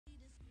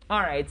All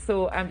right,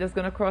 so I'm just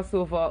going to cross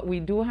over. We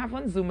do have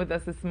on Zoom with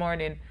us this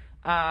morning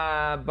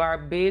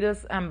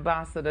Barbados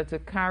Ambassador to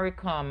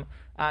CARICOM,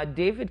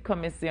 David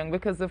Comissiong,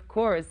 because, of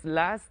course,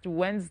 last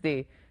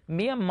Wednesday,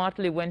 Mia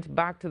Mottley went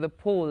back to the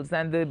polls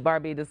and the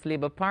Barbados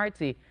Labour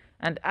Party.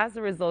 And as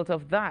a result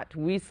of that,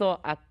 we saw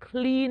a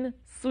clean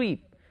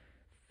sweep.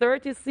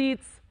 30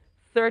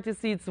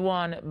 seats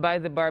won by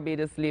the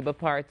Barbados Labour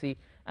Party.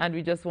 And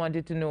we just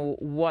wanted to know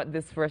what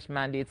this fresh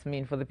mandates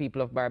mean for the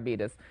people of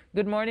Barbados.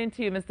 Good morning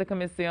to you, Mr.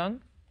 Comissiong.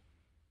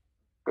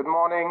 Good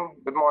morning.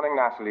 Good morning,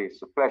 Natalie.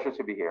 It's a pleasure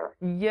to be here.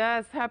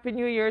 Yes, Happy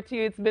New Year to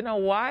you. It's been a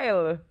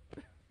while.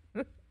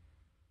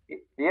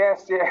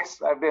 Yes.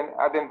 I've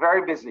been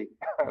very busy.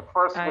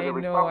 First with the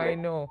Republic. I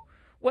know.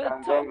 Well,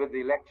 and then with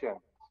the election.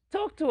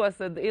 Talk to us.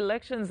 The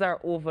elections are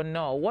over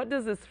now. What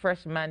does this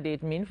fresh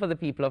mandate mean for the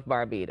people of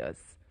Barbados?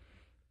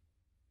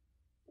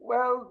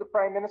 Well, the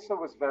Prime Minister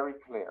was very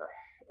clear.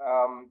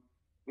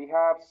 We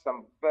have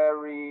some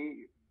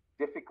very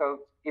difficult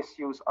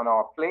issues on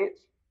our plate.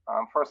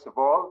 First of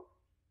all,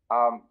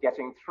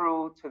 getting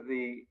through to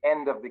the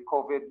end of the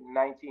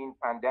COVID-19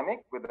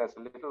 pandemic with as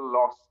little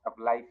loss of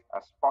life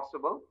as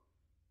possible.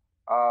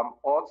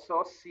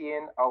 Also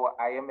seeing our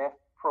IMF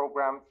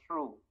program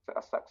through to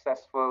a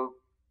successful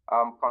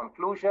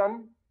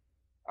conclusion.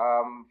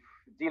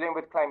 Dealing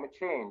with climate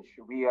change,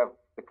 we have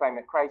the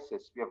climate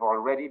crisis. We have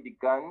already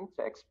begun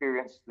to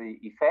experience the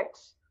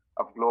effects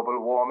of global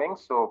warming,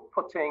 so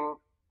putting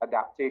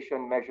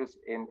adaptation measures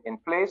in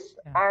place,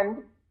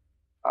 and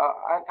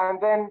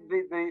then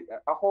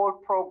a whole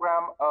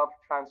program of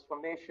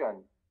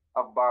transformation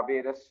of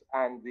Barbados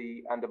and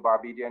the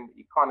Barbadian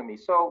economy.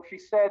 So she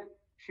said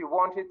she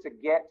wanted to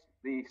get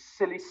the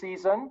silly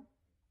season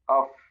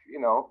of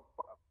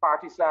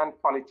partisan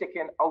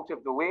politicking out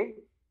of the way,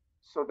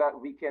 so that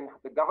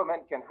the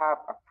government can have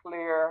a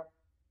clear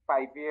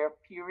 5-year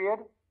period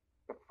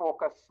to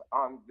focus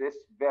on this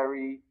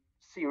very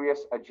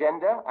serious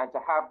agenda and to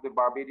have the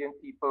Barbadian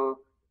people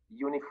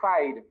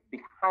unified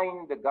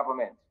behind the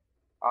government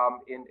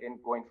in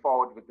going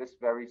forward with this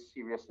very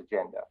serious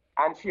agenda.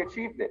 And she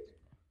achieved it.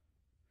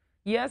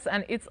 Yes,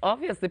 and it's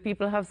obvious the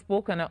people have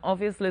spoken, and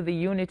obviously the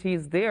unity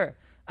is there.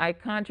 I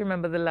can't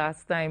remember the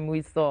last time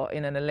we saw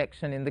in an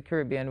election in the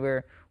Caribbean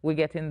where we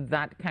get in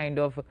that kind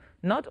of,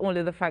 not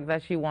only the fact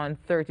that she won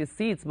 30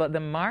 seats, but the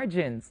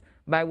margins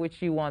by which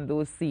she won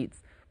those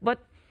seats. But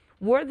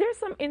were there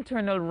some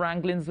internal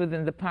wranglings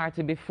within the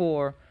party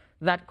before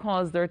that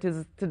caused her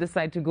to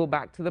decide to go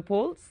back to the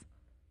polls?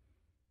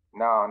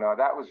 No,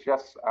 that was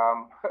just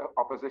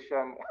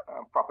opposition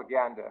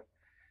propaganda.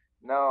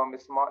 No,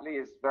 Ms. Mottley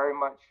is very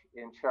much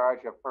in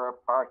charge of her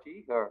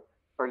party.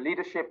 Her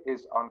leadership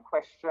is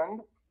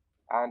unquestioned,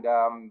 and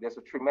there's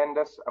a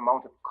tremendous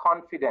amount of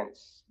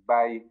confidence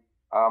by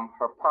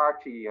her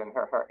party and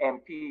her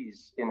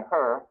MPs in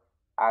her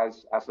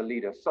as a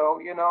leader.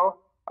 So,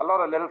 a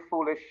lot of little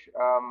foolish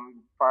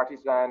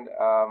partisan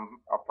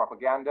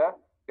propaganda.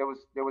 There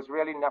was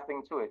really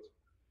nothing to it.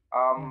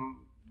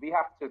 We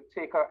have to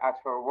take her at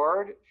her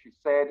word. She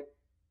said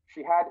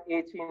she had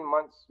 18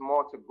 months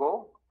more to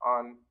go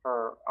on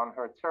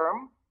her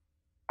term,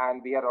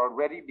 and we had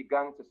already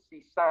begun to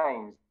see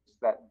signs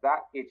that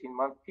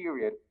 18-month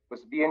period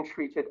was being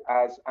treated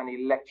as an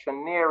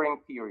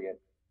electioneering period.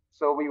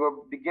 So we were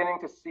beginning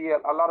to see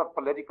a lot of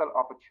political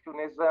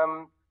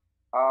opportunism,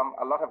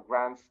 a lot of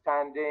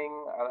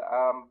grandstanding,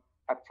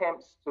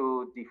 attempts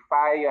to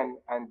defy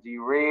and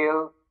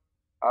derail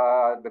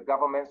the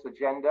government's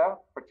agenda,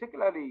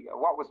 particularly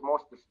what was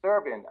most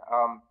disturbing,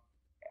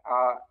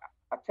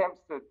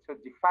 attempts to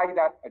defy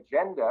that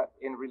agenda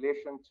in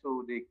relation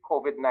to the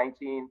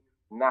COVID-19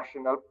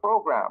 national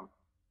program.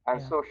 And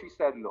so she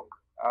said, look,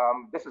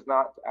 this is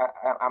not,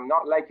 I'm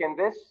not liking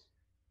this.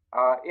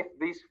 If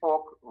these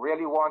folk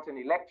really want an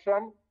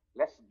election,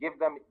 let's give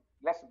them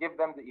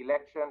the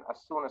election as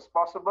soon as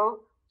possible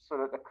so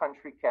that the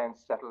country can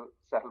settle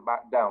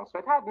back down. So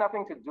it had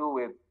nothing to do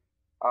with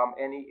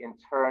any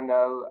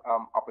internal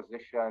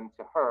opposition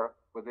to her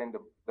within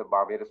the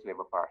Barbados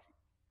Labour Party.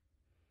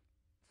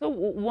 So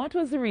what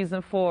was the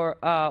reason for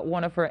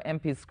one of her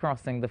MPs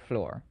crossing the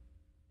floor?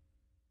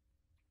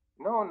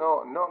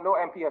 No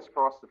MP has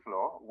crossed the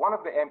floor. One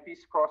of the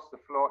MPs crossed the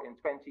floor in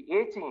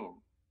 2018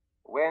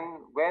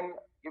 when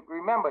you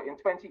remember, in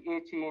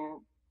 2018,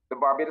 the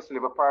Barbados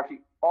Labour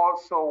Party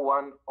also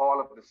won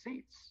all of the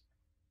seats.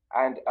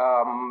 And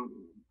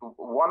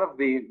one of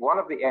the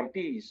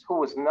MPs who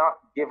was not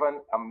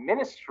given a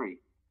ministry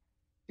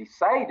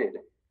decided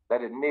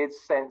that it made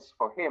sense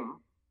for him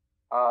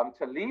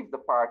to leave the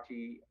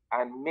party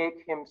and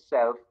make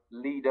himself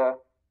leader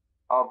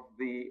of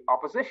the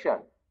opposition.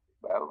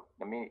 Well,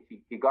 I mean,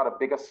 he got a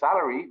bigger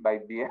salary by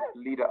being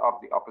leader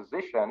of the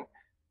opposition.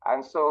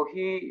 And so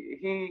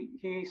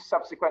he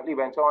subsequently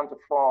went on to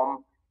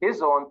form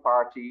his own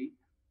party.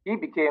 He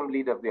became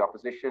leader of the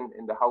opposition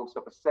in the House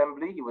of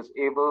Assembly. He was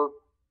able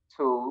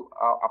to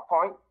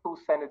appoint 2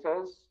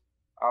 senators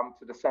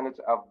to the Senate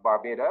of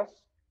Barbados.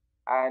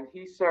 And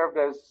he served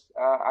as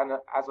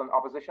an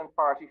opposition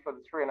party for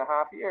the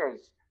 3.5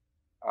 years.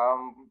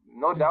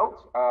 No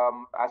doubt,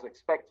 as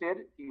expected,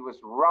 he was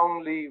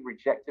roundly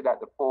rejected at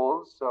the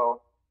polls,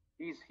 so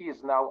he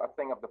is now a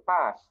thing of the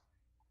past.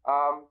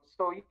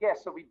 So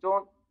yes, so we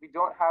don't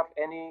have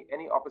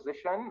any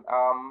opposition.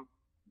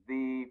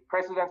 The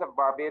president of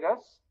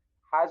Barbados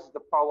has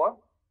the power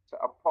to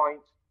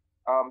appoint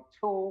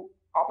two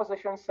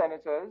opposition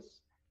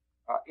senators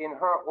in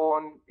her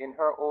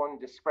own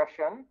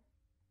discretion,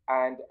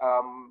 and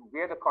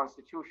where the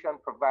Constitution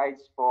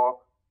provides for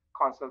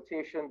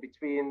consultation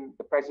between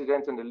the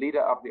president and the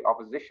leader of the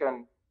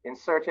opposition in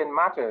certain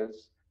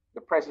matters,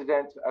 the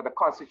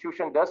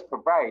Constitution does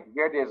provide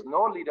where there's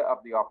no leader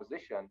of the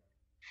opposition,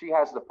 she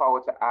has the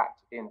power to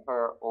act in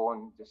her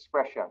own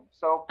discretion.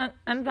 So,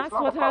 and that's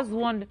what I was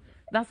wondering.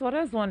 That's what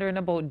I was wondering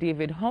about,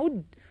 David.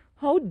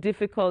 How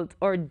difficult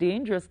or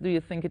dangerous do you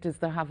think it is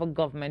to have a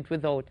government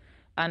without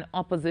an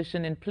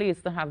opposition in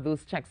place to have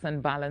those checks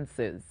and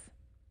balances?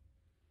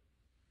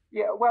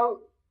 Yeah,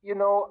 well, you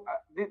know,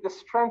 the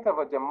strength of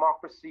a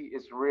democracy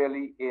is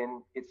really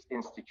in its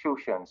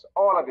institutions,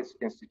 all of its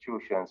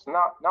institutions,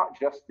 not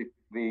just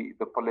the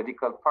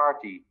political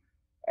party.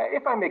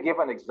 If I may give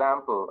an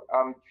example,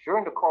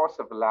 during the course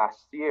of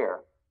last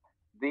year,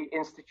 the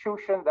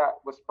institution that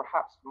was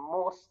perhaps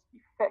most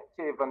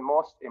effective and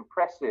most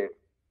impressive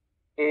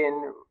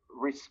in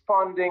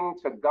responding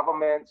to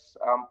government's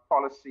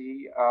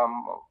policy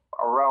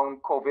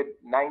around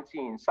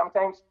COVID-19,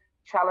 sometimes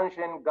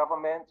challenging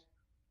government,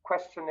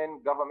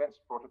 questioning government's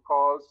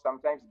protocols,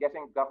 sometimes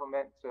getting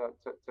government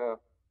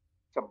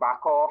to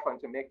back off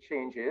and to make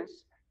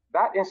changes.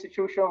 That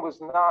institution was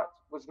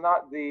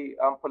not the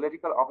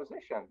political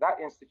opposition. That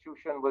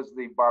institution was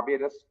the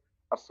Barbados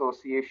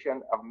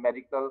Association of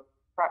Medical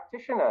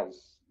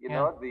Practitioners. You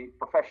know, the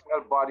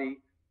professional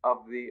body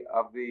of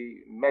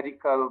the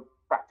medical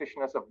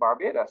practitioners of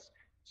Barbados.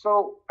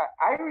 So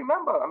I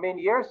remember, I mean,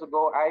 years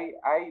ago,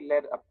 I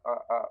led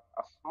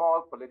a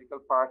small political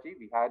party.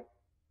 We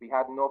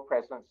had no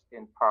presence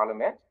in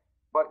Parliament,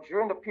 but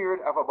during the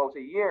period of about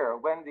a year,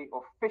 when the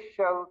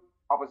official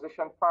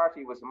opposition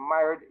party was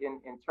mired in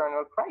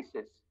internal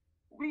crisis,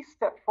 we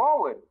stepped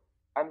forward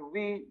and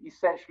we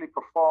essentially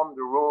performed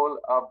the role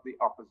of the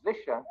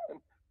opposition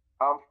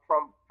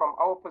from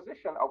our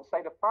position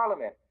outside of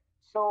Parliament.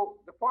 So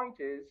the point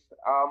is,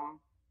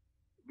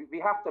 we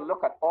have to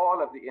look at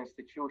all of the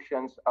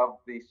institutions of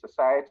the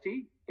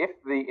society. If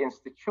the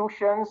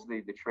institutions,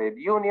 the trade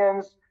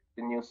unions,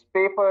 the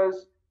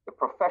newspapers, the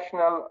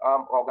professional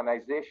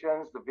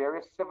organizations, the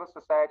various civil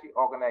society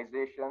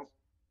organizations,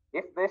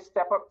 if they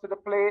step up to the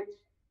plate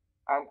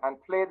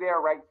and play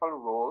their rightful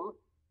role,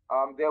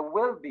 there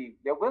will be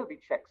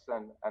checks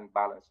and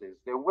balances.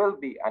 There will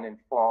be an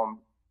informed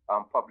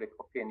public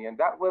opinion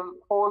that will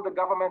hold the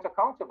government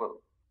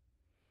accountable.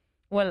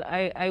 Well,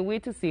 I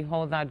wait to see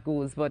how that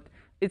goes, but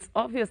it's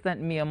obvious that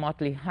Mia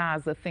Mottley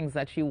has the things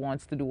that she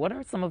wants to do. What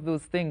are some of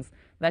those things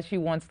that she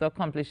wants to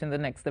accomplish in the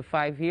next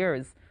 5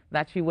 years,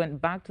 that she went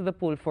back to the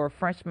poll for a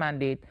fresh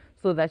mandate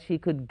so that she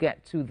could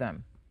get to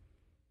them?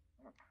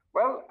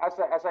 Well, as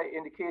I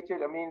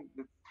indicated, I mean,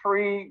 the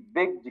three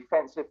big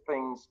defensive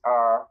things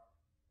are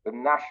the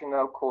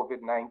national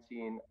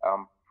COVID-19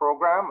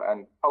 program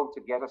and how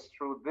to get us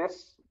through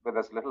this with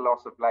as little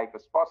loss of life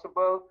as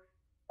possible.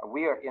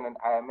 We are in an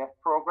IMF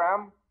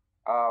program,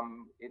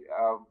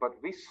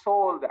 but we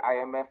sold the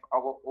IMF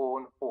our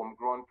own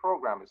homegrown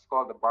program. It's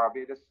called the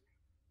Barbados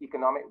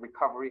Economic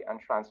Recovery and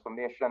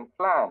Transformation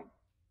Plan.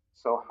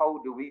 So how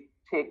do we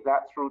take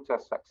that through to a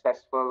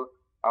successful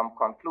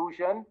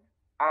conclusion?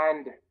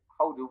 And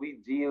how do we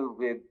deal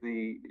with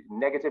the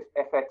negative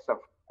effects of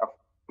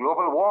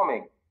global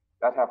warming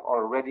that have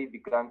already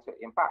begun to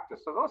impact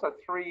us? So those are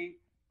three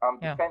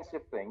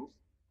defensive things.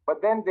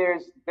 But then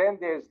there's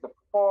the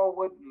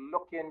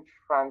forward-looking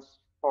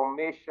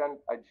transformation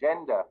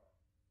agenda,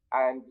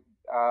 and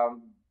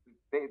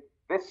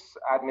this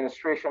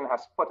administration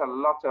has put a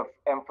lot of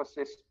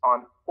emphasis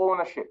on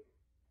ownership.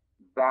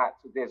 That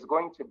there's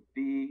going to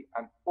be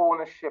an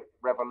ownership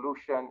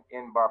revolution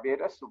in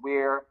Barbados,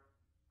 where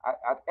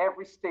at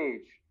every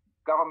stage,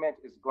 government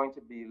is going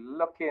to be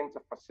looking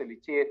to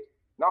facilitate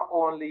not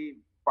only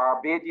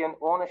Barbadian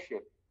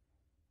ownership,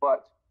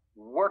 but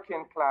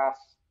working class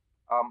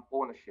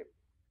ownership.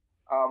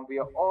 We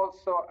are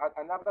also,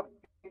 another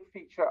big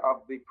feature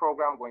of the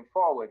program going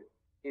forward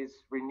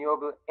is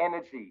renewable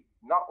energy,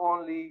 not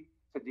only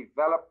to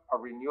develop a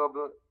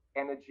renewable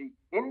energy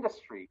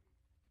industry,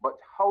 but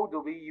how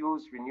do we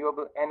use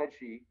renewable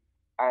energy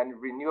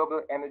and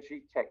renewable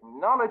energy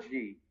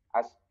technology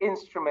as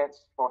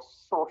instruments for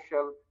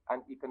social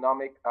and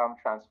economic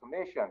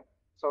transformation?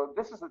 So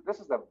this is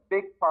a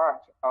big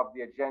part of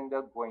the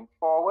agenda going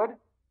forward.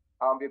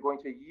 We're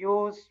going to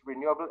use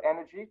renewable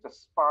energy to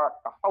spark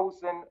a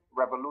housing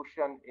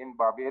revolution in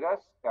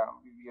Barbados.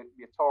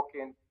 We're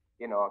talking,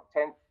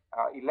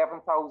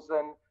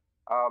 11,000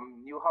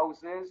 new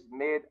houses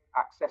made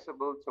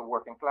accessible to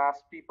working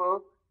class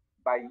people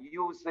by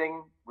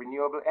using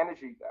renewable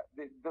energy.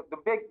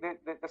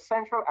 The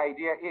central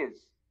idea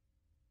is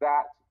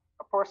that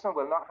a person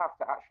will not have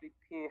to actually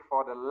pay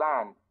for the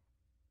land.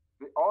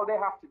 all they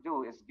have to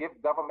do is give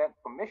government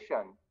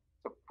permission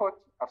to put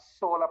a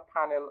solar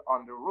panel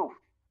on the roof.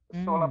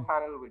 The solar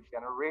panel will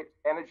generate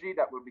energy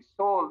that will be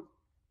sold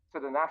to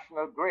the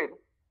national grid,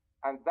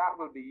 and that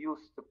will be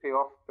used to pay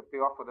off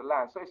for the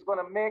land. So it's going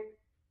to make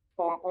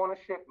home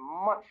ownership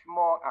much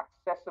more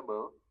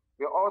accessible.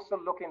 We're also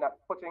looking at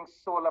putting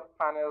solar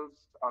panels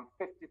on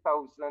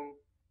 50,000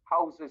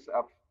 houses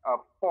of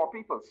poor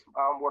people,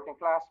 working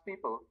class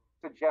people,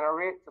 to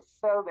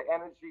sell the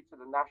energy to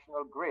the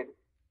national grid,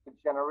 to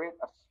generate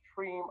a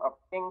stream of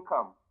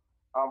income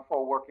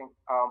for working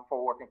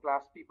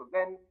class people.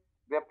 Then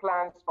there are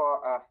plans for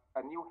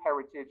a new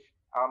heritage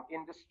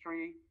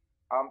industry,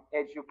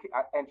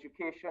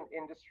 education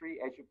industry,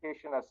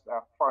 education as a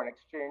foreign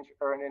exchange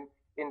earning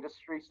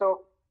industry.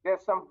 So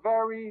there's some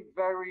very,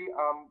 very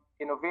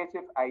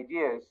innovative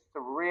ideas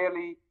to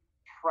really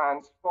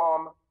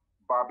transform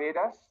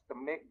Barbados, to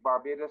make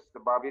Barbados, the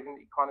Barbadian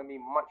economy,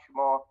 much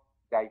more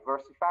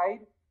diversified,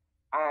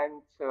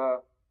 and to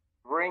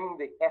bring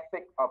the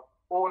ethic of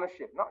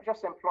ownership, not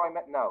just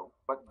employment now,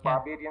 but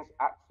Barbadians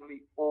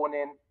actually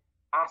owning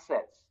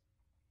assets.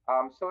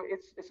 So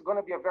it's going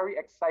to be a very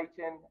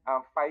exciting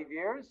 5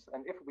 years,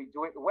 and if we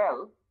do it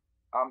well,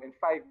 in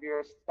 5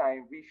 years'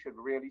 time, we should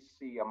really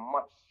see a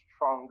much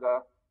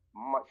stronger,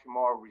 much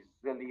more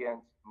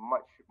resilient,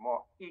 much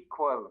more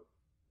equal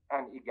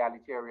and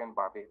egalitarian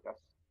Barbados.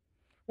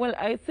 Well,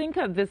 I think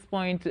at this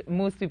point,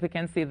 most people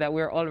can say that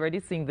we're already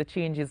seeing the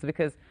changes,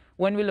 because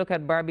when we look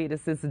at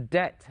Barbados's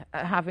debt,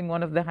 having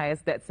one of the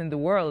highest debts in the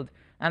world,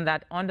 and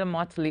that under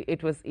Natalee,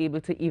 it was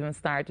able to even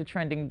start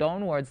trending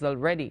downwards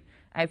already.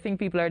 I think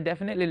people are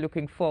definitely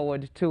looking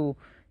forward to,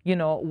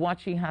 what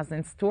she has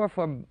in store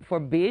for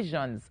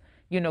Bajans,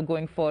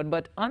 going forward.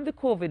 But on the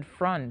COVID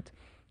front,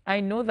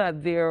 I know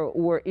that there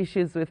were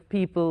issues with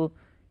people,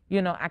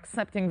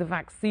 accepting the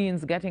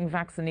vaccines, getting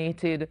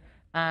vaccinated,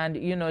 and,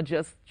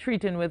 just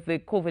treating with the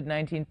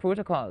COVID-19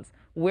 protocols.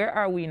 Where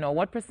are we now?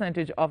 What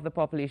percentage of the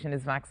population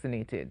is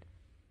vaccinated?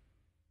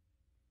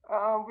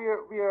 We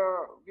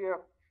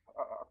are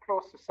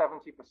close to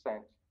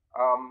 70%.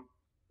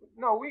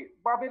 No,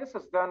 Barbados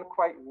has done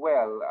quite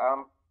well.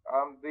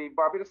 The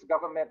Barbados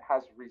government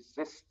has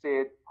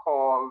resisted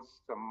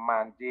calls to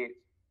mandate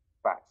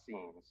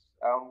vaccines.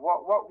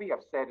 What we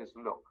have said is,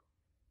 look,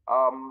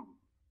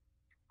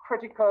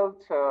 critical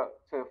to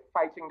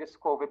fighting this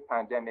COVID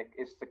pandemic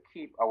is to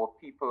keep our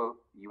people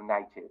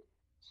united.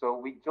 So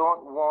we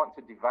don't want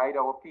to divide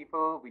our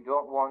people. We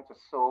don't want to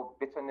sow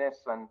bitterness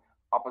and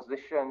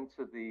opposition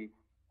to the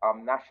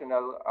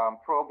national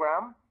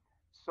program.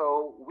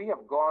 So we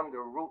have gone the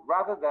route,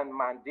 rather than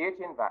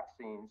mandating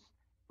vaccines,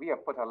 we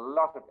have put a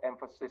lot of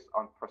emphasis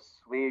on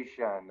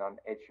persuasion, on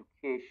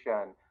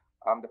education.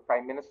 The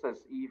Prime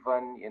Minister's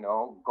even,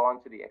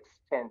 gone to the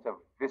extent of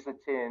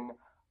visiting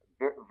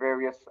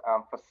various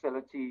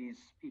facilities,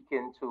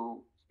 speaking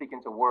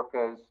to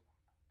workers,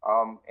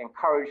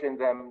 encouraging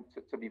them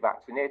to be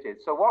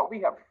vaccinated. So what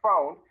we have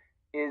found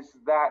is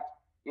that,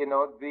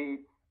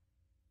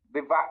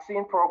 the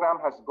vaccine program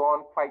has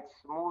gone quite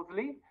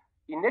smoothly.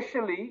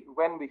 Initially,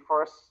 when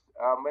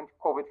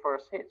COVID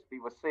first hit, we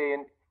were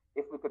saying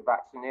if we could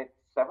vaccinate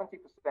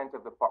 70%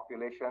 of the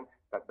population,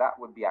 that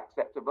would be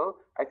acceptable.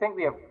 I think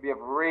we have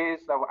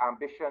raised our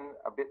ambition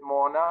a bit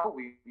more now.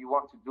 We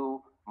want to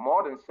do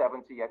more than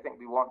 70. I think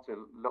we want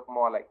to look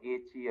more like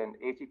 80 and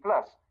 80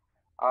 plus.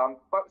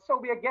 But so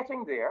we are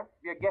getting there.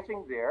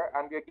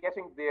 And we are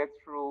getting there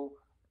through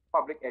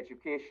public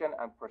education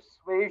and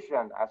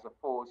persuasion, as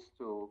opposed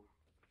to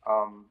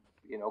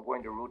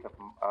going the route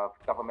of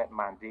government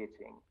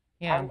mandating.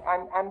 Yeah.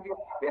 And we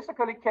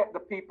basically kept the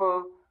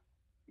people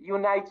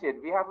united.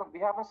 We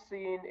haven't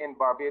seen in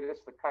Barbados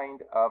the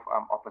kind of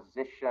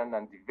opposition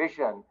and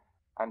division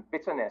and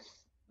bitterness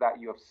that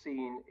you have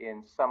seen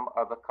in some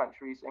other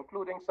countries,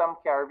 including some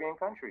Caribbean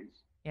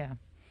countries. Yeah.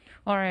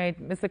 All right,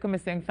 Mr.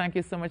 Comissiong, thank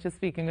you so much for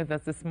speaking with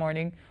us this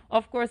morning.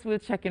 Of course, we'll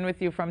check in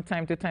with you from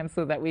time to time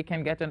so that we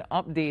can get an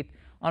update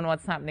on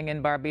what's happening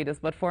in Barbados.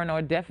 But for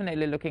now,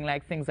 definitely looking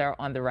like things are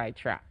on the right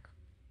track.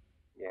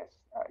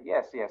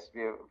 Yes.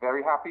 We're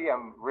very happy.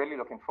 I'm really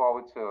looking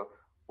forward to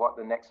what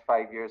the next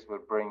 5 years will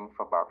bring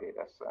for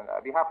Barbados. And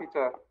I'd be happy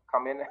to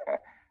come in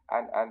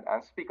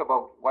and speak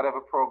about whatever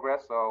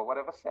progress or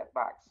whatever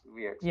setbacks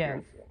we are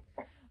experiencing.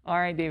 Yes. All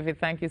right, David,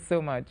 thank you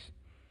so much.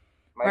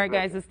 All right,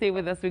 guys, stay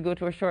with us. We go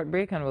to a short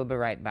break and we'll be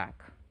right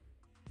back.